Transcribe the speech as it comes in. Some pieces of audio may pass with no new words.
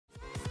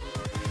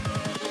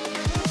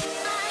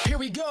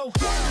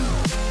నమస్కారం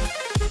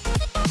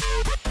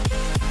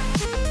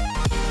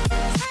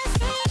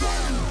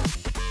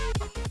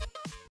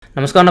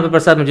నా పేరు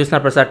ప్రసాద్, మీరు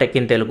చూస్తున్నారు Prasad tech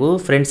in Telugu.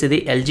 Friends, ఇది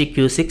LG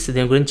Q6.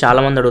 దీని గురించి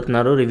చాలామంది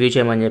అడుగుతున్నారు రివ్యూ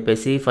చేయమని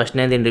చెప్పేసి. ఫస్ట్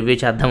నేను దీన్ని రివ్యూ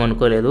చేద్దాం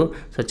అనుకోలేదు.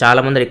 సో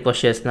చాలామంది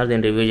రిక్వెస్ట్ చేస్తున్నారు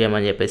దీన్ని రివ్యూ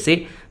చేయమని చెప్పేసి.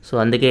 సో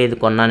అందుకే ఇది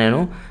కొన్నా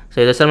నేను. సో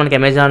ఇదొసారి మనకి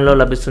అమెజాన్లో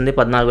లభిస్తుంది.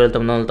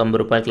 14,990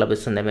 రూపాయలకి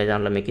లభిస్తుంది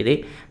అమెజాన్లో మీకు ఇది.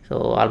 సో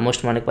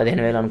ఆల్మోస్ట్ మనకి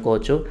 15,000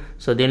 అనుకోవచ్చు.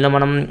 సో దీనిలో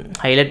మనం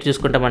హైలైట్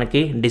చూసుకుంటే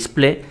మనకి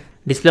డిస్ప్లే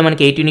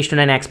మనకి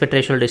 18:9 ఆస్పెక్ట్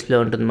రేషియో డిస్ప్లే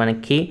ఉంటుంది.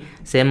 మనకి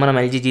సేమ్ మనం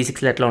LG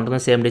G6లో ఎట్లా ఉంటుందో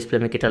సేమ్ డిస్ప్లే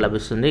మీకు ఇట్లా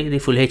లభిస్తుంది. ఇది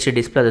full HD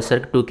display,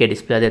 అదేసరికి 2K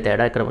display అదే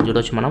తేడా. ఇక్కడ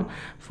చూడవచ్చు మనం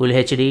full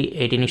HD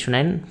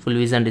 18:9 full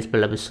vision display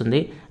లభిస్తుంది.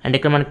 అండ్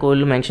ఇక్కడ మనకి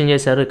వాళ్ళు మెన్షన్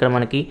చేశారు, ఇక్కడ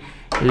మనకి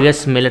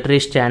US మిలిటరీ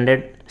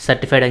స్టాండర్డ్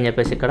సర్టిఫైడ్ అని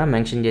చెప్పేసి ఇక్కడ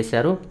మెన్షన్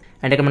చేశారు.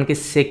 అండ్ ఇక్కడ మనకి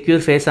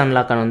సెక్యూర్ ఫేస్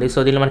అన్లాక్ అని ఉంది. సో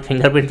దీనిలో మనకి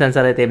ఫింగర్ ప్రింట్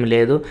సెన్సార్ అయితే ఏమి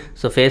లేదు.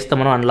 సో ఫేస్తో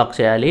మనం అన్లాక్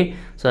చేయాలి.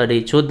 సో అది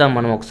చూద్దాం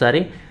మనం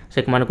ఒకసారి. సో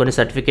ఇక్కడ మనకు కొన్ని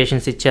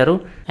సర్టిఫికేషన్స్ ఇచ్చారు.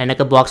 అండ్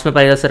ఇక్కడ బాక్స్ మీద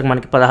ప్రైస్ వచ్చేసరికి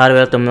మనకి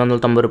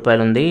 16,990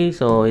 రూపాయలు ఉంది.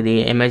 సో ఇది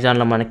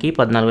అమెజాన్లో మనకి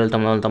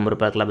 14,990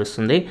 రూపాయలకు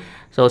లభిస్తుంది.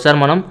 సో ఒకసారి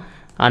మనం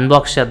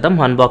అన్బాక్స్ చేద్దాం.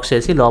 అన్బాక్స్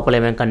చేసి లోపల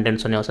ఏమేమి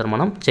కంటెంట్స్ ఉన్నాయో ఒకసారి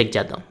మనం చెక్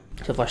చేద్దాం.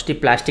 సో ఫస్ట్ ఈ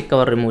ప్లాస్టిక్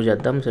కవర్ రిమూవ్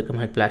చేద్దాం. సో ఇక్కడ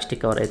మనకి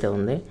ప్లాస్టిక్ కవర్ అయితే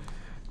ఉంది.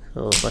 సో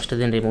ఫస్ట్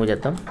దీన్ని రిమూవ్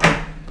చేద్దాం.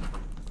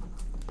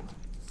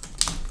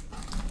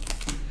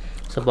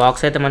 సో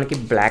బాక్స్ అయితే మనకి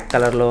బ్లాక్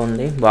కలర్లో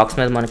ఉంది. బాక్స్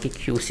మీద మనకి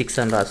Q6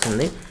 అని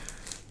రాస్తుంది.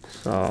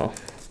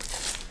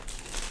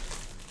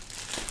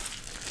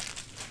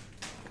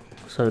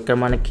 సో ఇక్కడ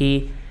మనకి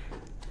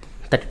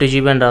 32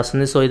 GB అని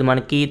రాస్తుంది. సో ఇది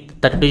మనకి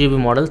 32 GB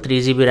మోడల్, 3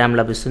 GB ర్యామ్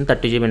లభిస్తుంది,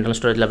 30 GB ఇంటర్నల్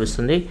స్టోరేజ్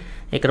లభిస్తుంది.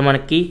 ఇక్కడ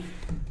మనకి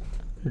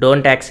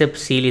don't accept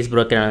seal is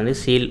broken అని ఉంది.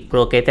 సీల్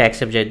బ్రోక్ అయితే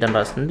యాక్సెప్ట్ చేద్దాం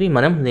రాస్తుంది.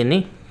 మనం దీన్ని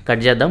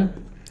కట్ చేద్దాం.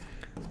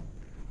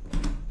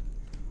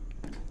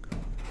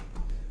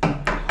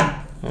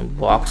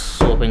 బాక్స్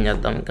ఓపెన్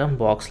చేద్దాం. ఇంకా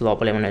బాక్స్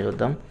లోపల ఏమైనా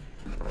చూద్దాం.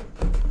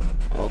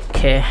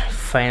 ఓకే,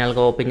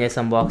 ఫైనల్గా ఓపెన్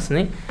చేసాం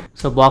బాక్స్ని.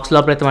 సో బాక్స్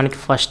లోపల అయితే మనకి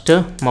ఫస్ట్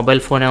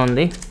మొబైల్ ఫోనే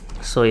ఉంది.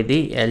 సో ఇది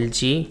LG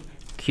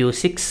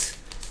Q6.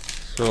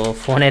 సో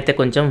ఫోన్ అయితే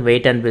కొంచెం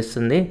వెయిట్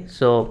అనిపిస్తుంది.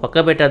 సో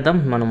పక్క పెట్టేద్దాం,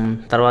 మనం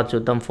తర్వాత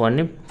చూద్దాం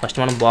ఫోన్ని. ఫస్ట్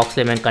మనం బాక్స్లో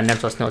ఏమేమి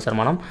కంటెంట్స్ వస్తున్నాయో ఒకసారి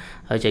మనం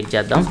అవి చెక్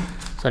చేద్దాం.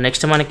 సో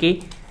నెక్స్ట్ మనకి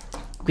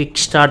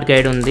క్విక్ స్టార్ట్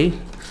గైడ్ ఉంది.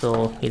 సో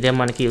ఇదే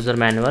మనకి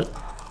user manual.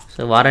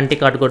 So warranty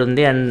card కూడా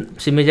ఉంది. అండ్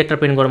సిమ్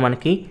ఎజెక్టర్ పిన్ కూడా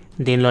మనకి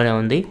దీనిలోనే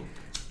ఉంది.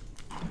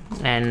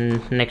 అండ్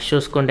నెక్స్ట్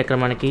చూసుకుంటే ఇక్కడ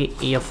మనకి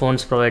ఇయర్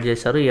ఫోన్స్ ప్రొవైడ్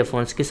చేశారు. ఇయర్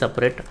ఫోన్స్కి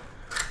సపరేట్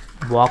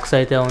బాక్స్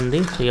అయితే ఉంది.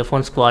 సో ఇయర్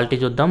ఫోన్స్ క్వాలిటీ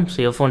చూద్దాం. సో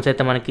ఇయర్ ఫోన్స్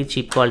అయితే మనకి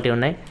చీప్ క్వాలిటీ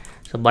ఉన్నాయి.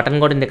 సో బటన్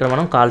కూడా ఉంది. ఇక్కడ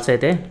మనం కాల్స్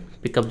అయితే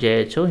పికప్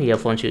చేయొచ్చు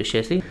ఇయర్ ఫోన్స్ యూజ్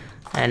చేసి.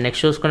 అండ్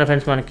నెక్స్ట్ చూసుకుంటే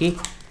ఫ్రెండ్స్ మనకి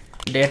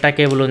డేటా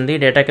కేబుల్ ఉంది.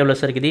 డేటా కేబుల్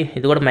వచ్చేసరికి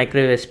ఇది కూడా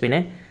micro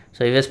USB-నే.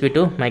 So USB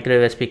to micro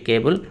USB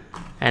cable.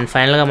 And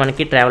ఫైనల్గా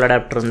మనకి ట్రావెల్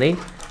అడాప్టర్ ఉంది.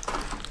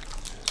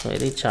 సో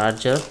ఇది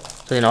ఛార్జర్.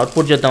 సో దీని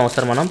అవుట్పుట్ చూద్దాం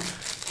ఒకసారి మనం.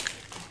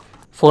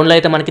 ఫోన్లో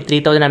అయితే మనకి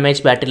 3000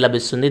 mAh బ్యాటరీ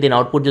లభిస్తుంది. దీని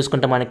అవుట్పుట్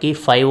చూసుకుంటే మనకి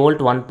 5V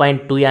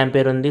 1.2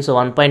 ఆంపియర్ ఉంది. సో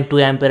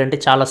 1.2 ఆంపియర్ అంటే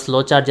చాలా స్లో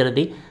ఛార్జర్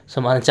ఇది. సో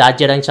మనం ఛార్జ్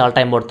చేయడానికి చాలా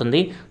టైం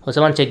పడుతుంది.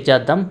 ఒకసారి మనం చెక్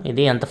చేద్దాం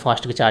ఇది ఎంత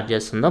ఫాస్ట్గా ఛార్జ్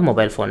చేస్తుందో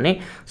మొబైల్ ఫోన్ని.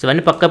 సో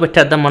ఇవన్నీ పక్క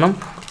పెట్టేద్దాం. మనం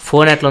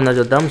ఫోన్ ఎట్లా ఉందో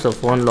చూద్దాం. సో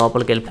ఫోన్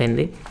లోపలికి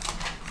వెళ్ళిపోయింది.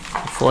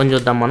 ఫోన్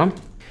చూద్దాం మనం.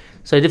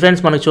 సో ఇది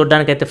ఫ్రెండ్స్ మనకు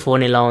చూడడానికి అయితే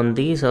ఫోన్ ఇలా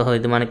ఉంది. సో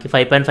ఇది మనకి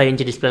 5.5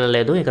 ఇంచ్ డిస్ప్లేలో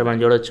లేదు. ఇక్కడ మనం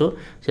చూడొచ్చు.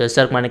 సో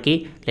వచ్చేసరికి మనకి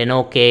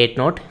Lenovo K8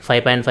 Note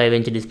 5.5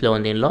 inch display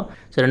ఉంది దీనిలో.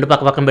 సో రెండు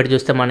పక్కన పెట్టి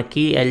చూస్తే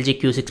మనకి LG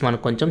Q6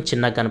 మనకు కొంచెం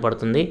చిన్నగా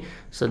కనపడుతుంది.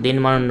 సో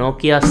దీన్ని మనం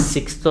Nokia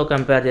 6తో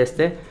కంపేర్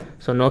చేస్తే,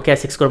 సో Nokia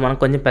 6 కూడా మనకు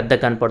కొంచెం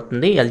పెద్దగా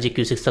కనపడుతుంది LG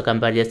Q6తో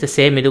కంపేర్ చేస్తే.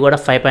 సేమ్ ఇది కూడా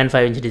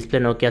 5.5 ఇంచ్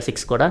డిస్ప్లే Nokia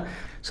 6 కూడా.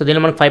 సో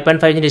దీనిలో మనకి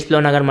 5.5 ఇంచ్ డిస్ప్లే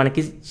ఉన్నా కానీ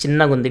మనకి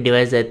చిన్నగా ఉంది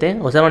డివైస్ అయితే.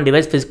 ఒకసారి మనం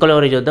డివైస్ ఫిజికల్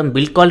ఓవర్ చూద్దాం.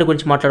 బిల్డ్ క్వాలిటీ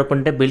గురించి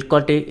మాట్లాడుకుంటే బిల్డ్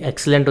క్వాలిటీ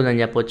ఎక్సలెంట్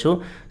ఉందని చెప్పొచ్చు.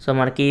 సో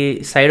మనకి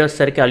సైడ్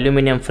వచ్చేసరికి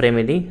అల్యూమినియం ఫ్రేమ్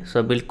ఇది. సో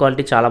బిల్డ్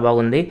క్వాలిటీ చాలా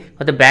బాగుంది.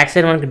 అయితే బ్యాక్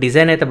సైడ్ మనకి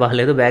డిజైన్ అయితే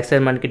బాగలేదు. బ్యాక్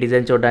సైడ్ మనకి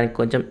డిజైన్ చూడడానికి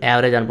కొంచెం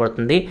యావరేజ్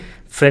కనపడుతుంది.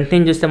 ఫ్రంట్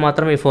నుంచి చూస్తే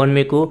మాత్రం ఈ ఫోన్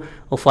మీకు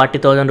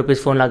 40,000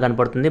 రూపీస్ ఫోన్ లాగా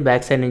కనపడుతుంది.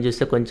 బ్యాక్ సైడ్ నుంచి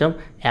చూస్తే కొంచెం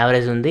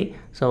యావరేజ్ ఉంది.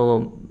 సో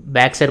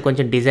బ్యాక్ సైడ్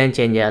కొంచెం డిజైన్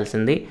చేంజ్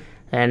చేయాల్సింది.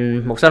 అండ్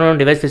ఒకసారి మనం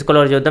డివైస్ ఫిజికల్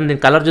ఓవర్ చూద్దాం.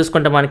 దీని కలర్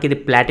చూసుకుంటే మనకి ఇది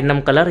ప్లాటినం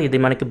కలర్. ఇది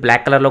మనకి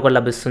బ్లాక్ కలర్లో కూడా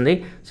లభిస్తుంది.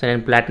 సో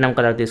నేను ప్లాటినం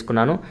కలర్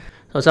తీసుకున్నాను.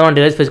 సో మనం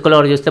డివైస్ ఫిజికల్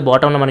ఓవర్ చూస్తే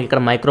బాటంలో మనకి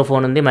ఇక్కడ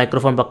మైక్రోఫోన్ ఉంది.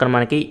 మైక్రోఫోన్ పక్కన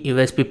మనకి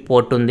USB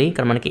పోర్ట్ ఉంది.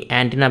 ఇక్కడ మనకి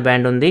యాంటీనా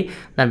బ్యాండ్ ఉంది.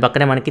 దాని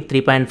పక్కనే మనకి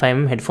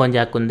 3.5mm హెడ్ ఫోన్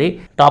జాక్ ఉంది.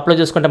 టాప్లో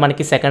చూసుకుంటే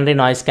మనకి సెకండరీ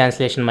నాయిస్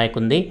క్యాన్సిలేషన్ మైక్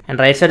ఉంది.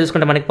 అండ్ రైట్ సైడ్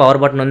చూసుకుంటే మనకి పవర్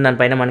బటన్ ఉంది.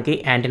 దానిపైన మనకి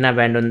యాంటీనా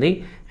బ్యాండ్ ఉంది.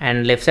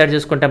 అండ్ లెఫ్ట్ సైడ్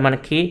చూసుకుంటే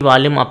మనకి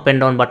volume up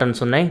and down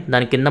buttons ఉన్నాయి.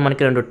 దాని కింద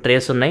మనకి 2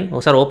 ట్రేస్ ఉన్నాయి.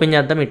 ఒకసారి ఓపెన్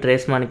చేద్దాం. ఈ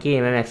ట్రేస్ మనకి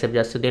ఏమేమి యాక్సెప్ట్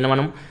చేస్తుంది. దీనిలో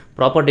మనం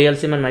ప్రాపర్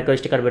DLC మన మైక్రో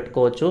SD కార్డ్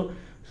పెట్టుకోవచ్చు.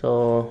 సో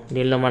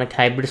దీనిలో మనకి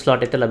హైబ్రిడ్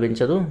స్లాట్ అయితే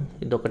లభించదు.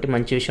 ఇది ఒకటి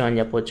మంచి విషయం అని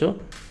చెప్పొచ్చు.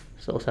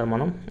 సో ఒకసారి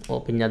మనం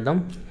ఓపెన్ చేద్దాం.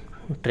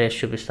 ట్రేస్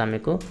చూపిస్తాం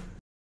మీకు.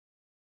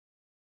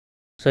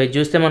 సో ఇది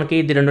చూస్తే మనకి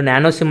ఇది 2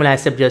 నానో సిమ్లు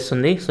యాక్సెప్ట్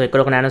చేస్తుంది. సో ఇక్కడ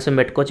ఒక నానో సిమ్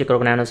పెట్టుకోవచ్చు, ఇక్కడ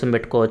ఒక నానో సిమ్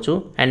పెట్టుకోవచ్చు.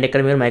 అండ్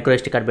ఇక్కడ మీరు మైక్రో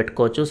SD కార్డ్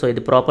పెట్టుకోవచ్చు. సో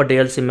ఇది proper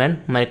dual SIM and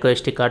micro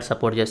SD card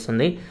support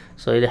చేస్తుంది.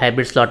 సో ఇది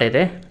హైబ్రిడ్ స్లాట్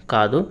అయితే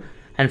కాదు.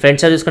 అండ్ ఫ్రంట్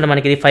సైడ్ చూసుకుంటే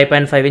మనకి ఇది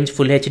 5.5 inch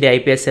full HD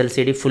IPS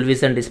LCD full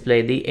vision display.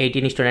 ఇది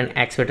 18:9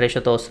 ఆస్పెక్ట్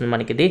రేషియోతో వస్తుంది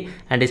మనకి ఇది.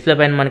 అండ్ డిస్ప్లే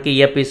పైన మనకి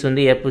ఇయర్ పీస్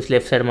ఉంది. ఇయర్ పీస్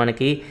లెఫ్ట్ సైడ్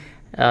మనకి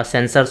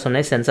సెన్సార్స్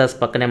ఉన్నాయి. సెన్సార్స్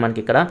పక్కనే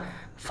మనకి ఇక్కడ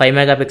 5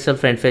 మెగాపిక్సెల్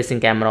ఫ్రంట్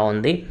ఫేసింగ్ కెమెరా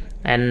ఉంది.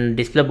 అండ్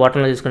డిస్ప్లే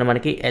బాటంలో చూసుకుంటే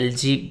మనకి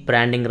ఎల్జీ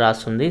బ్రాండింగ్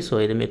రాస్తుంది.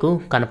 సో ఇది మీకు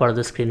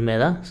కనపడదు స్క్రీన్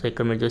మీద. సో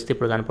ఇక్కడ మీరు చూస్తే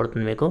ఇప్పుడు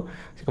కనపడుతుంది మీకు.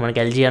 సో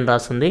మనకి ఎల్జీ అని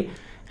రాస్తుంది.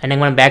 అండ్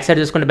మనం బ్యాక్ సైడ్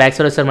చూసుకుంటే బ్యాక్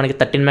సైడ్ వచ్చేసరికి మనకి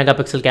 13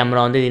 మెగాపిక్సెల్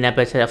కెమెరా ఉంది. దీని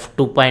అపేచర్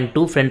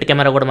f2.2. ఫ్రంట్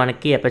కెమెరా కూడా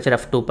మనకి అపేచర్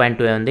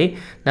f2.2 ఉంది.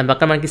 దాని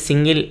పక్కన మనకి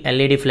సింగిల్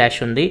ఎల్ఈడి ఫ్లాష్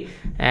ఉంది.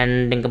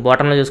 అండ్ ఇంకా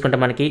బాటంలో చూసుకుంటే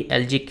మనకి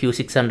ఎల్జీ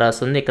Q6 అని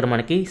రాస్తుంది. ఇక్కడ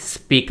మనకి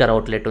స్పీకర్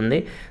అవుట్లెట్ ఉంది.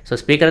 సో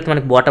స్పీకర్ అయితే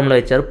మనకి బాటంలో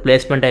ఇచ్చారు.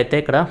 ప్లేస్మెంట్ అయితే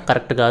ఇక్కడ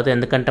కరెక్ట్ కాదు,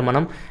 ఎందుకంటే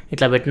మనం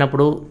ఇట్లా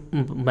పెట్టినప్పుడు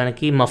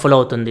మనకి మఫుల్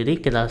అవుతుంది ఇది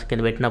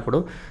కింద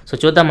పెట్టినప్పుడు. సో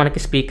చూద్దాం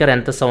మనకి స్పీకర్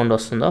ఎంత సౌండ్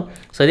వస్తుందో.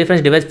 సో ఇది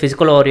ఫ్రెండ్స్ డివైస్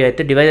ఫిజికల్ ఓవర్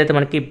అయితే. డివైస్ అయితే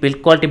మనకి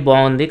బిల్డ్ క్వాలిటీ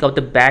బాగుంది,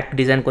 కాకపోతే బ్యాక్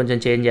డిజైన్ కొంచెం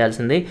చేంజ్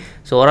చేయాల్సింది.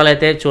 సో ఓవరాల్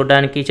అయితే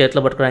చూడడానికి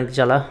చేతిలో పట్టుకోవడానికి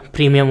చాలా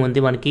ప్రీమియం ఉంది.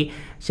 మనకి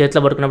చేతిలో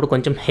పట్టుకున్నప్పుడు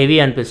కొంచెం హెవీ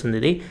అనిపిస్తుంది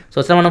ఇది. సో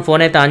ఒకసారి మనం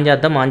ఫోన్ అయితే ఆన్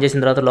చేద్దాం. ఆన్ చేసిన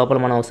తర్వాత లోపల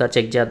మనం ఒకసారి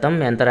చెక్ చేద్దాం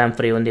ఎంత ర్యామ్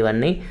ఫ్రీ ఉంది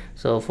ఇవన్నీ.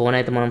 సో ఫోన్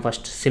అయితే మనం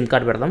ఫస్ట్ సిమ్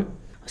కార్డ్ పెడదాం.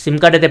 సిమ్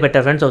కార్డ్ అయితే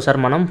పెట్టారు ఫ్రెండ్స్.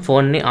 ఒకసారి మనం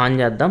ఫోన్ని ఆన్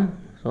చేద్దాం.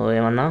 సో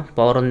ఏమన్నా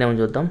పవర్ ఉందేమో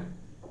చూద్దాం.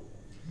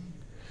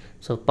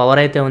 సో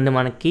పవర్ అయితే ఉంది,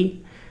 మనకి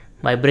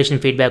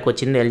వైబ్రేషన్ ఫీడ్బ్యాక్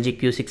వచ్చింది. ఎల్జీ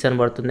Q6 అని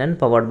పడుతుంది and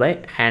powered by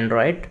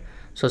Android.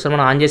 So ఒకసారి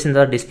మనం ఆన్ చేసిన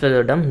తర్వాత డిస్ప్లే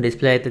చూద్దాం.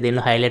 డిస్ప్లే అయితే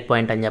దీనిలో హైలైట్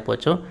పాయింట్ అని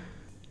చెప్పొచ్చు.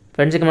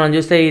 ఫ్రెండ్స్ ఇక్కడ మనం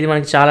చూస్తే ఇది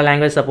మనకి చాలా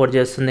లాంగ్వేజ్ సపోర్ట్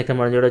చేస్తుంది. ఇక్కడ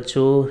మనం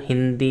చూడొచ్చు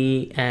Hindi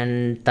and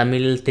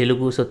Tamil,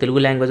 Telugu. So Telugu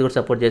language కూడా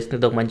సపోర్ట్ చేస్తుంది.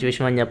 ఇది ఒక మంచి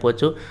విషయం అని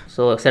చెప్పొచ్చు.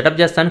 సో సెటప్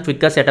చేస్తాను,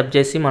 క్విక్గా సెటప్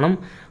చేసి మనం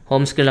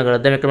హోమ్ స్క్రీన్లో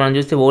కలుద్దాం. ఇక్కడ మనం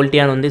చూస్తే వోల్టీ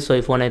అని ఉంది. సో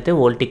ఈ ఫోన్ అయితే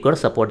వోల్టీకి కూడా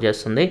సపోర్ట్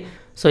చేస్తుంది.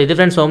 సో ఇది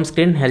friends home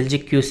screen LG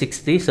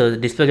Q6ది. So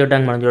display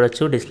చూడడానికి మనం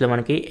చూడొచ్చు. డిస్ప్లే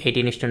మనకి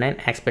 18:9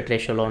 ఆస్పెక్ట్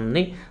రేషియోలో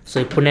ఉంది. సో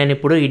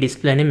ఇప్పుడు ఈ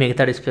డిస్ప్లేని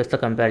మిగతా డిస్ప్లేస్తో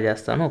కంపేర్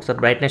చేస్తాను. ఒకసారి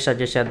బ్రైట్నెస్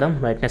అడ్జస్ట్ చేద్దాం.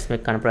 బ్రైట్నెస్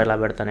మీకు కనపడేలా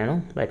పెడతాను నేను.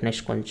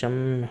 బ్రైట్నెస్ కొంచెం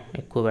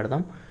ఎక్కువ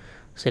పెడదాం.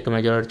 సో ఇక్కడ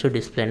మీరు చూడవచ్చు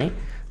డిస్ప్లేని.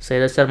 సో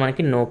ఇది వచ్చేసరి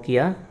మనకి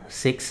నోకియా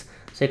 6.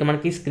 సో ఇక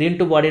మనకి స్క్రీన్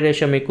టు బాడీ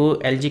రేషియో మీకు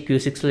ఎల్జీ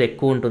Q6లో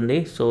ఎక్కువ ఉంటుంది.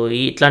 సో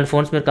ఇట్లాంటి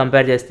ఫోన్స్ మీరు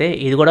కంపేర్ చేస్తే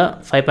ఇది కూడా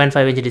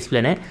 5.5 ఇంచ్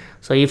డిస్ప్లేనే.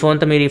 సో ఈ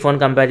ఫోన్తో మీరు ఈ ఫోన్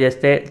కంపేర్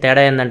చేస్తే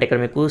తేడా ఏంటంటే ఇక్కడ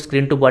మీకు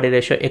స్క్రీన్ టు బాడీ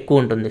రేషియో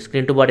ఎక్కువ ఉంటుంది.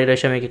 స్క్రీన్ టు బాడీ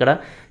రేషియో మీకు ఇక్కడ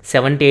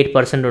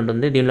 78%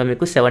 ఉంటుంది, దీనిలో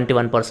మీకు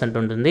 71%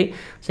 ఉంటుంది.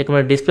 సో ఇక్కడ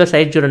మీరు డిస్ప్లే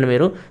సైజ్ చూడండి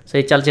మీరు. సో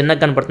ఇది చాలా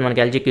చిన్నగా కనపడుతుంది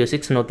మనకి ఎల్జీ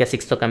Q6 నోకియా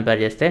 6తో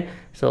కంపేర్ చేస్తే.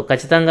 సో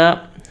ఖచ్చితంగా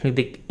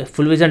ఇది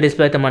ఫుల్ విజన్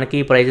డిస్ప్లే అయితే మనకి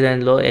ప్రైస్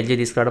రేంజ్లో ఎల్జీ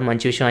తీసుకురావడం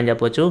మంచి విషయం అని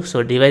చెప్పొచ్చు. సో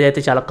డివైస్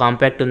అయితే చాలా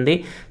కాంపాక్ట్ ఉంది.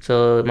 సో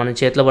మనం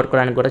చేతిలో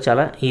పట్టుకోవడానికి కూడా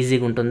చాలా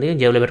ఈజీగా ఉంటుంది,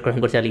 జేబులో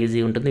పెట్టుకోవడానికి కూడా చాలా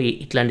ఈజీగా ఉంటుంది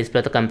ఇట్లాంటి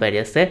డిస్ప్లేతో కంపేర్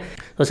చేస్తే.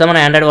 ఒకసారి మన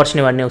ఆండ్రాయిడ్ వర్షన్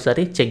ఇవన్నీ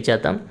ఒకసారి చెక్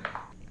చేద్దాం.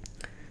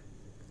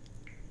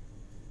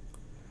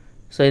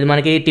 సో ఇది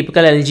మనకి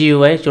టిపికల్ ఎల్జీ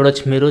యూఐ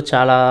చూడొచ్చు మీరు.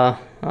 చాలా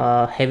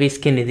హెవీ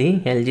స్కిన్ ఇది,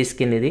 ఎల్జీ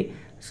స్కిన్ ఇది.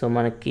 సో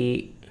మనకి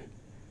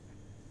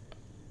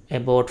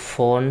అబౌట్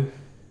ఫోన్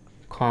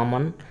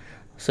కామన్.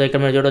 సో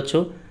ఇక్కడ మీరు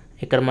చూడొచ్చు,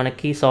 ఇక్కడ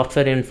మనకి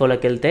సాఫ్ట్వేర్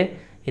ఇన్ఫోలోకి వెళ్తే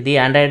ఇది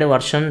ఆండ్రాయిడ్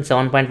వర్షన్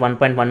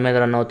 7.1.1 మీద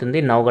రన్ అవుతుంది,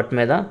 నౌగట్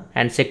మీద.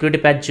 అండ్ సెక్యూరిటీ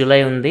ప్యాచ్ జూలై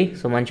ఉంది.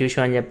 సో మంచి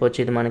విషయం అని చెప్పొచ్చు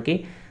ఇది మనకి.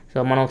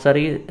 సో మనం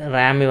ఒకసారి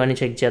ర్యామ్ ఇవన్నీ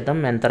చెక్ చేద్దాం,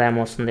 ఎంత ర్యామ్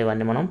వస్తుంది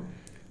ఇవన్నీ మనం.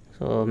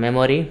 సో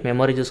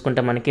మెమొరీ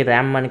చూసుకుంటే మనకి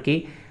ర్యామ్ మనకి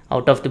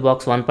out of the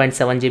box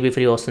 1.7 GB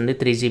free వస్తుంది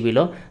 3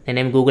 GBలో.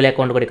 నేనేం గూగుల్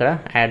అకౌంట్ కూడా ఇక్కడ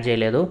యాడ్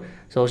చేయలేదు.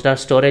 సో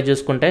స్టోరేజ్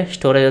చూసుకుంటే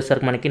స్టోరేజ్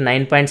వచ్చేసరికి మనకి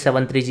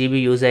 9.73 GB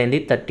యూజ్ అయింది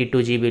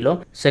 32 GBలో.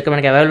 సో ఇక్కడ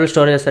మనకి అవైలబుల్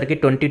స్టోరేజ్ వచ్చేసరికి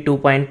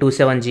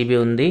 22.27 GB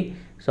ఉంది.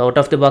 So out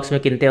of the box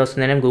మీకు ఇంతే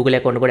వస్తుంది. నేను గూగుల్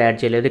అకౌంట్ కూడా యాడ్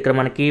చేయలేదు. ఇక్కడ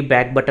మనకి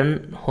back button,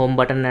 home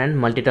button and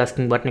multi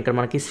tasking button. ఇక్కడ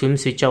మనకి సిమ్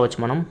స్విచ్ అవ్వచ్చు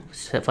మనం,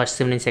 ఫస్ట్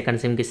సిమ్ నుంచి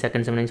సెకండ్ సిమ్కి,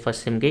 సెకండ్ సిమ్ నుంచి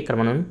ఫస్ట్ సిమ్కి ఇక్కడ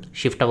మనం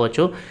షిఫ్ట్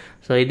అవ్వచ్చు.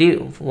 సో ఇది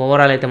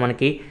ఓవరాల్ అయితే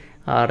మనకి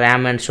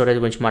ర్యామ్ అండ్ స్టోరేజ్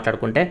గురించి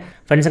మాట్లాడుకుంటే.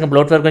 ఫ్రెండ్స్ ఇంకా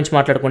బ్లోట్వేర్ గురించి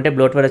మాట్లాడుకుంటే,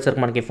 బ్లోట్వేర్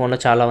వచ్చేసరికి మనకి ఫోన్లో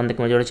చాలా ఉంది.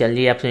 మీరు చూడొచ్చు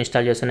ఎల్జీ యాప్స్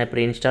ఇన్స్టాల్ చేస్తున్నాయి,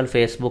 pre install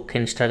Facebook,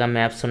 Instagram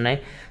apps ఉన్నాయి.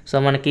 సో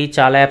మనకి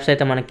చాలా యాప్స్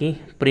అయితే మనకి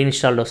ప్రీ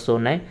ఇన్స్టాల్డ్ వస్తూ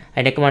ఉన్నాయి.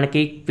 అండ్ ఇక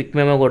మనకి క్విక్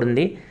మెమో కూడా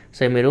ఉంది.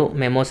 సో మీరు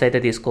మెమోస్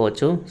అయితే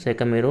తీసుకోవచ్చు. సో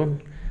ఇక మీరు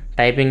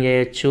టైపింగ్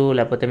చేయొచ్చు,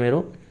 లేకపోతే మీరు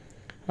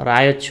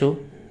రాయొచ్చు.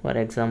 ఫర్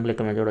ఎగ్జాంపుల్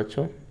ఇక్కడ మీరు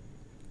చూడొచ్చు.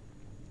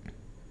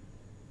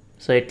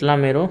 సో ఇట్లా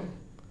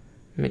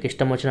మీకు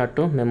ఇష్టం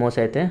వచ్చినట్టు మెమోస్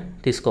అయితే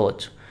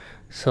తీసుకోవచ్చు.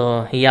 సో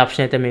ఈ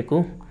ఆప్షన్ అయితే మీకు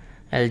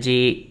ఎల్జీ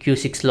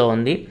Q6లో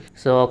ఉంది.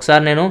 సో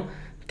ఒకసారి నేను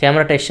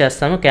కెమెరా టెస్ట్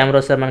చేస్తాను. కెమెరా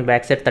ఒకసారి మనకి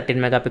బ్యాక్ సైడ్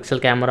 13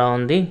 మెగాపిక్సెల్ కెమెరా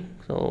ఉంది.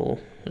 సో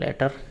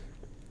లేటర్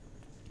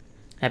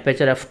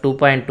అపేచర్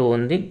f2.2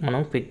 ఉంది.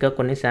 మనం క్విక్గా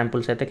కొన్ని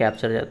శాంపుల్స్ అయితే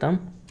క్యాప్చర్ చేద్దాం.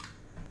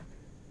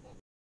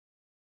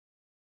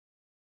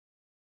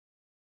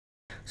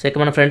 సో ఇక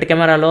మన ఫ్రంట్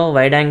కెమెరాలో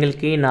వైడ్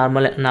యాంగిల్కి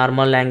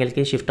నార్మల్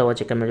యాంగిల్కి షిఫ్ట్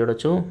అవ్వచ్చు. ఇక్కడ మీరు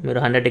చూడొచ్చు, మీరు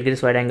 100 degrees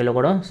వైడ్ యాంగిల్లో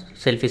కూడా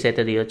సెల్ఫీస్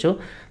అయితే తీయొచ్చు.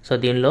 సో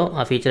దీనిలో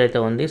ఆ ఫీచర్ అయితే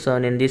ఉంది. సో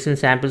నేను తీసిన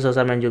శాంపిల్స్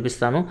ఒకసారి నేను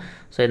చూపిస్తాను.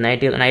 సో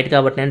నైట్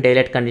కాబట్టి నేను డే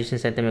లైట్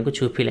కండిషన్స్ అయితే మీకు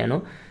చూపిలేను.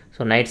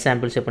 సో నైట్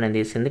శాంపిల్స్ ఇప్పుడు నేను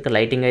తీసింది. ఇక్కడ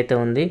లైటింగ్ అయితే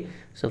ఉంది.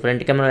 సో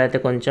ఫ్రంట్ కెమెరా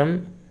అయితే కొంచెం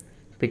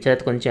పిక్చర్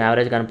అయితే కొంచెం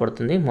యావరేజ్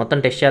కనపడుతుంది. మొత్తం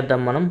టెస్ట్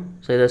చేద్దాం మనం.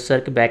 సో ఇది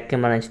వచ్చేసరికి బ్యాక్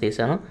కెమెరా నుంచి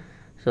తీసాను.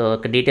 సో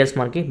ఇక్కడ డీటెయిల్స్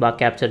మనకి బాగా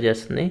క్యాప్చర్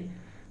చేస్తుంది.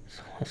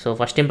 సో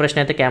ఫస్ట్ ఇంప్రెషన్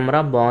అయితే కెమెరా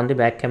బాగుంది.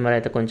 బ్యాక్ కెమెరా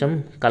అయితే కొంచెం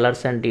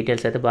కలర్స్ అండ్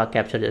డీటెయిల్స్ అయితే బాగా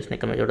క్యాప్చర్ చేస్తుంది.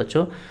 ఇక్కడ మీరు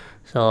చూడొచ్చు.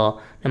 సో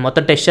నేను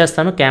మొత్తం టెస్ట్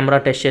చేస్తాను. కెమెరా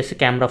టెస్ట్ చేసి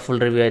కెమెరా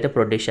ఫుల్ రివ్యూ అయితే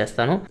ప్రొడ్యూస్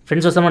చేస్తాను.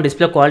 ఫ్రెండ్స్ వస్తే మనం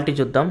డిస్ప్లే క్వాలిటీ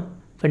చూద్దాం.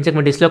 ఫ్రెండ్స్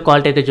ఇక్కడ డిస్ప్లే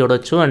క్వాలిటీ అయితే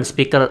చూడొచ్చు. అండ్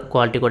స్పీకర్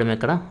క్వాలిటీ కూడా మేము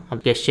ఇక్కడ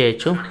అడ్జస్ట్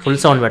చేయొచ్చు. ఫుల్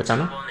సౌండ్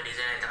పెడతాను.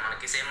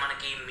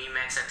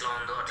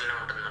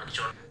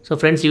 సో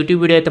ఫ్రెండ్స్ యూట్యూబ్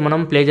వీడియో అయితే మనం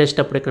ప్లే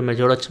చేసేటప్పుడు ఇక్కడ మీరు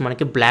చూడొచ్చు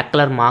మనకి బ్లాక్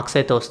కలర్ మార్క్స్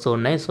అయితే వస్తూ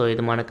ఉన్నాయి. సో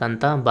ఇది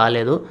మనకంతా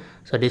బాగాలేదు.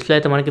 సో డిస్ప్లే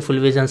అయితే మనకి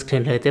ఫుల్ విజన్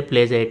స్క్రీన్లో అయితే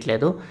ప్లే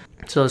చేయట్లేదు.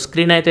 సో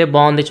స్క్రీన్ అయితే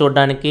బాగుంది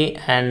చూడడానికి.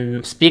 అండ్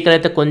స్పీకర్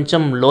అయితే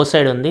కొంచెం లో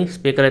సైడ్ ఉంది.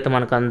 స్పీకర్ అయితే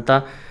మనకంతా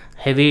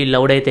హెవీ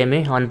లౌడ్ అయితే ఏమీ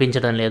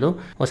అనిపించడం లేదు.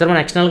 ఒకసారి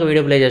మనం ఎక్స్టర్నల్గా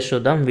వీడియో ప్లే చేసి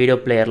చూద్దాం వీడియో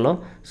ప్లేయర్లో.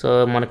 సో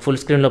మనకి ఫుల్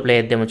స్క్రీన్లో ప్లే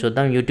చేద్దామో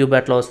చూద్దాం. యూట్యూబ్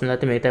ఎట్లా వస్తుందో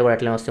అయితే మిగతా కూడా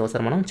ఎట్లా వస్తే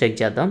ఒకసారి మనం చెక్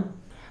చేద్దాం.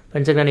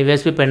 ఫ్రెండ్స్ ఇక్కడ నేను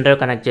యూఎస్బీ పెన్ డ్రైవ్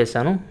కనెక్ట్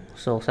చేశాను.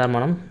 సో ఒకసారి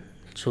మనం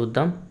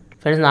చూద్దాం.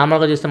 ఫ్రెండ్స్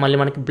నార్మల్గా చూస్తే మళ్ళీ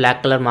మనకి బ్లాక్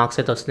కలర్ మార్క్స్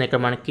అయితే వస్తున్నాయి.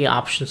 ఇక్కడ మనకి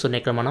ఆప్షన్స్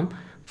ఉన్నాయి. ఇక్కడ మనం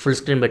ఫుల్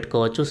స్క్రీన్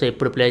పెట్టుకోవచ్చు. సో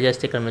ఇప్పుడు ప్లే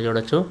చేస్తే ఇక్కడ మీరు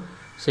చూడొచ్చు.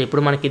 సో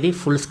ఇప్పుడు మనకి ఇది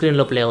ఫుల్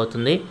స్క్రీన్లో ప్లే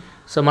అవుతుంది.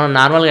 సో మనం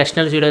నార్మల్గా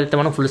ఎక్స్టర్నల్ వీడియో అయితే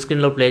మనం ఫుల్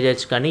స్క్రీన్లో ప్లే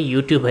చేయొచ్చు, కానీ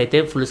యూట్యూబ్ అయితే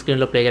ఫుల్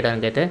స్క్రీన్లో ప్లే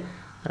చేయడానికి అయితే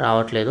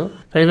రావట్లేదు.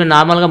 ఫ్రెండ్స్ మీరు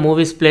నార్మల్గా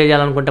మూవీస్ ప్లే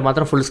చేయాలనుకుంటే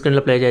మాత్రం ఫుల్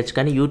స్క్రీన్లో ప్లే చేయొచ్చు,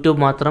 కానీ యూట్యూబ్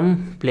మాత్రం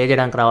ప్లే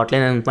చేయడానికి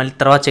రావట్లేదు. నేను మళ్ళీ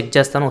తర్వాత చెక్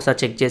చేస్తాను. ఒకసారి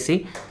చెక్ చేసి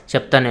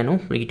చెప్తాను నేను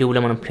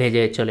యూట్యూబ్లో మనం ప్లే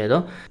చేయొచ్చో లేదో.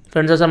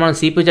 ఫ్రెండ్స్ ఒకసారి మనం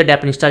CPU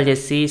యాప్ ఇన్స్టాల్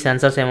చేసి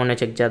సెన్సార్స్ ఏమన్నా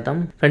చెక్ చేద్దాం.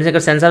 ఫ్రెండ్స్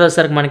ఇక్కడ సెన్సార్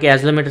వచ్చేసరికి మనకి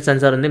యాక్సిలరోమీటర్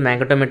సెన్సార్ ఉంది,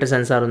 మ్యాగ్నెటోమీటర్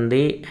సెన్సార్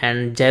ఉంది,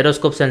 అండ్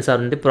జైరోస్కోప్ సెన్సార్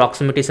ఉంది,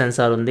 ప్రాక్సిమిటీ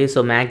సెన్సార్ ఉంది.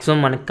 సో మ్యాక్సిమం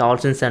మనకి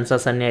కావాల్సిన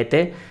సెన్సార్స్ అన్నీ అయితే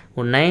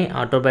ఉన్నాయి.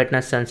 ఆటో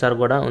బ్రైట్నెస్ సెన్సార్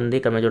కూడా ఉంది.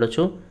 ఇక్కడ మీరు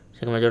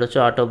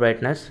చూడొచ్చు ఆటో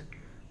బ్రైట్నెస్.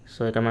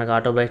 సో ఇక్కడ మనకి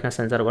ఆటో బ్రైట్నెస్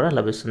సెన్సార్ కూడా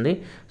లభిస్తుంది.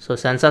 సో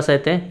సెన్సార్స్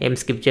అయితే ఏం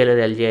స్కిప్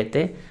చేయలేదు LG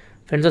అయితే.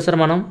 ఫ్రెండ్స్ ఒకసారి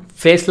మనం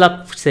ఫేస్ లాక్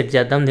సెట్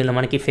చేద్దాం. దీనిలో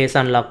మనకి ఫేస్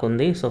అన్లాక్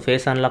ఉంది. సో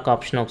ఫేస్ అన్లాక్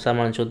ఆప్షన్ ఒకసారి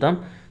మనం చూద్దాం.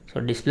 So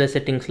display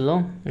సెట్టింగ్స్లో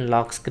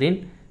lock screen,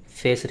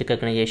 face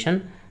recognition.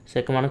 So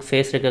ఇక్కడ మనకు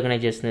ఫేస్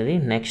రికగ్నైజ్ చేస్తుంది.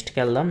 నెక్స్ట్కి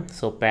వెళ్దాం.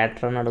 సో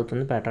ప్యాటర్న్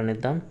అడుగుతుంది, ప్యాటర్న్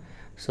ఇద్దాం.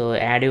 సో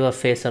యాడ్ యువర్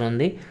ఫేస్ అని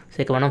ఉంది. సో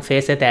ఇక్కడ మనం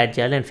ఫేస్ అయితే యాడ్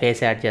చేయాలి. నేను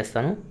ఫేస్ యాడ్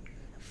చేస్తాను.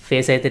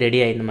 ఫేస్ అయితే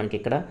రెడీ అయింది మనకి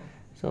ఇక్కడ.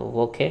 సో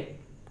ఓకే,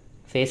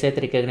 ఫేస్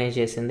అయితే రికగ్నైజ్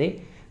చేసింది.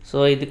 సో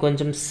ఇది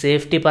కొంచెం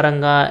సేఫ్టీ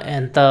పరంగా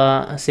ఎంత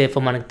సేఫ్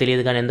మనకు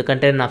తెలియదు, కానీ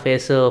ఎందుకంటే నా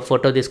ఫేస్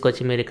ఫోటో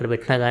తీసుకొచ్చి మీరు ఇక్కడ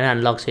పెట్టినా కానీ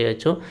అన్లాక్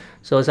చేయొచ్చు.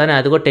 సో ఒకసారి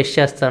అది కూడా టెస్ట్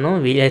చేస్తాను.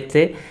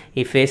 వీలైతే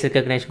ఈ ఫేస్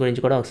రికగ్నైజేషన్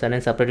గురించి కూడా ఒకసారి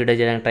నేను సపరేట్ వీడియో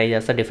చేయడానికి ట్రై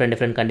చేస్తాను,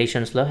 డిఫరెంట్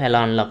కండిషన్స్లో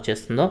ఎలా అన్లాక్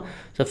చేస్తుందో.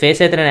 సో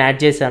ఫేస్ అయితే నేను యాడ్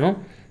చేశాను.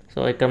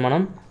 సో ఇక్కడ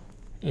మనం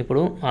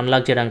ఇప్పుడు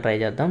అన్లాక్ చేయడానికి ట్రై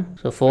చేద్దాం.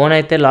 సో ఫోన్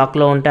అయితే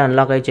లాక్లో ఉంటే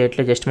అన్లాక్ అయితే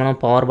చేయట్లేదు. జస్ట్ మనం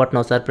పవర్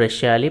బటన్ ఒకసారి ప్రెస్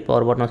చేయాలి.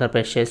 పవర్ బటన్ ఒకసారి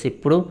ప్రెస్ చేసి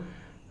ఇప్పుడు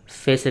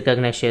ఫేస్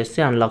రికగ్నైజ్ చేసి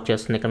అన్లాక్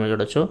చేస్తుంది. ఇక్కడ మీరు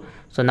చూడొచ్చు.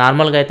 సో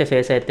నార్మల్గా అయితే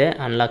ఫేస్ అయితే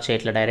అన్లాక్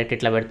చేయట్లేదు. డైరెక్ట్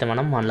ఇట్లా పెడితే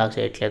మనం అన్లాక్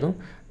చేయట్లేదు.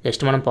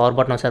 జస్ట్ మనం పవర్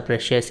బటన్ ఒకసారి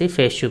ప్రెస్ చేసి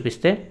ఫేస్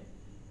చూపిస్తే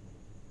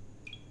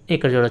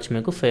ఇక్కడ చూడొచ్చు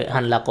మీకు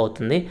అన్లాక్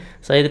అవుతుంది.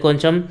 సో ఇది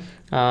కొంచెం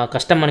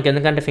కష్టం మనకి,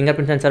 ఎందుకంటే ఫింగర్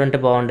ప్రింట్ సెన్సార్ ఉంటే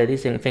బాగుండేది.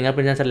 ఫింగర్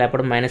ప్రింట్ సెన్సార్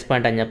లేకపోవడం మైనస్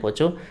పాయింట్ అని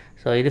చెప్పొచ్చు.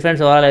 సో ఇది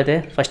ఫ్రెండ్స్ ఓవరాల్ అయితే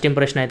ఫస్ట్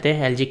ఇంప్రెషన్ అయితే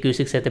LG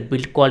Q6 అయితే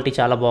బిల్డ్ క్వాలిటీ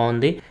చాలా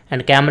బాగుంది.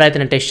 అండ్ కెమెరా అయితే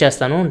నేను టెస్ట్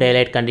చేస్తాను. డే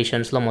లైట్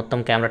కండిషన్స్లో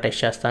మొత్తం కెమెరా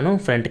టెస్ట్ చేస్తాను.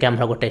 ఫ్రంట్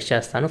కెమెరా కూడా టెస్ట్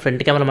చేస్తాను.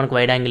 ఫ్రంట్ కెమెరా మనకు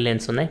వైడ్ యాంగిల్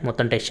లెన్స్ ఉన్నాయి,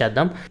 మొత్తం టెస్ట్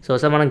చేద్దాం. సో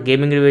ఒకసారి మనం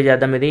గేమింగ్ రివ్యూ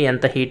చేద్దాం. ఇది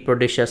ఎంత హీట్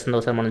ప్రొడ్యూస్ చేస్తుందో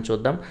ఒకసారి మనం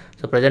చూద్దాం.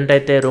 సో ప్రజెంట్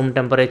అయితే రూమ్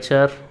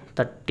టెంపరేచర్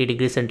 30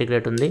 degrees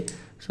సెంటిగ్రేడ్ ఉంది.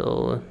 సో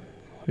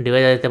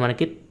డివైస్ అయితే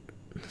మనకి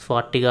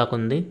 40 దాకా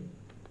ఉంది.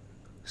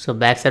 సో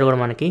బ్యాక్ సైడ్ కూడా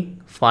మనకి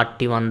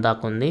 41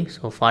 దాకా ఉంది.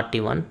 సో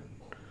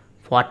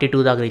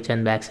 42 దాకా రీచ్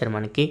అయింది బ్యాక్ సైడ్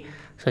మనకి.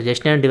 సో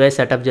జస్ట్ నేను డివైస్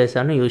సెటప్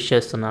చేశాను, యూజ్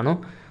చేస్తున్నాను.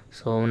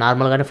 సో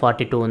నార్మల్గానే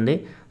 42 ఉంది.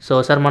 సో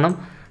ఒకసారి మనం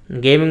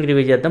గేమింగ్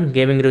రివ్యూ చేద్దాం.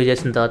 గేమింగ్ రివ్యూ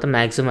చేసిన తర్వాత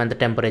మ్యాక్సిమం ఎంత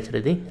టెంపరేచర్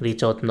ఇది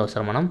రీచ్ అవుతుందో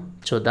ఒకసారి మనం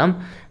చూద్దాం.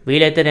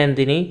 వీలైతే నేను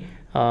దీని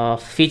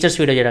ఫీచర్స్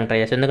వీడియో చేయడానికి ట్రై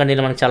చేస్తాను, ఎందుకంటే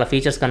దీనిలో మనకి చాలా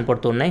ఫీచర్స్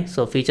కనపడుతున్నాయి. సో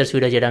ఫీచర్స్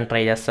వీడియో చేయడానికి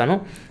ట్రై చేస్తాను.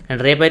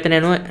 అండ్ రేపైతే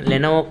నేను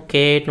Lenovo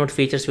K8 Note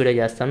features video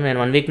చేస్తాను.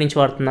 నేను 1 week నుంచి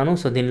వాడుతున్నాను.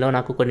 సో దీనిలో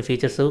నాకు కొన్ని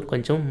ఫీచర్స్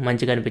కొంచెం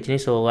మంచిగా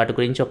అనిపించినాయి. సో వాటి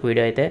గురించి ఒక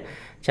వీడియో అయితే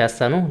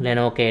చేస్తాను.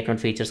 Lenovo K8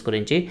 Note ఫీచర్స్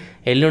గురించి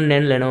ఎల్లుండి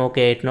నేను Lenovo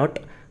K8 Note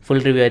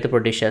full review అయితే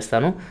ప్రొడ్యూస్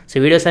చేస్తాను. సో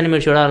వీడియోస్ అన్ని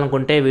మీరు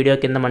చూడాలనుకుంటే వీడియో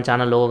కింద మన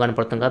ఛానల్ లోగో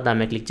కనపడుతుంది కదా, దాని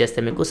మీద క్లిక్ చేస్తే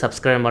మీకు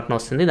సబ్స్క్రైబ్ బటన్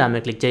వస్తుంది. దాని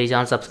మీద క్లిక్ చేసి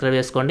ఛానల్ సబ్స్క్రైబ్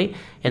చేసుకోండి,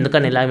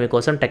 ఎందుకంటే ఇలా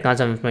మీకోసం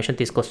టెక్నాలజీ ఇన్ఫర్మేషన్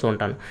తీసుకొస్తూ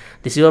ఉంటాను.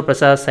 This your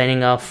Prasad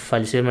signing off.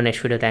 I'll see you in my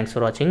next video. Thanks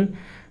for watching.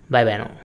 By by now.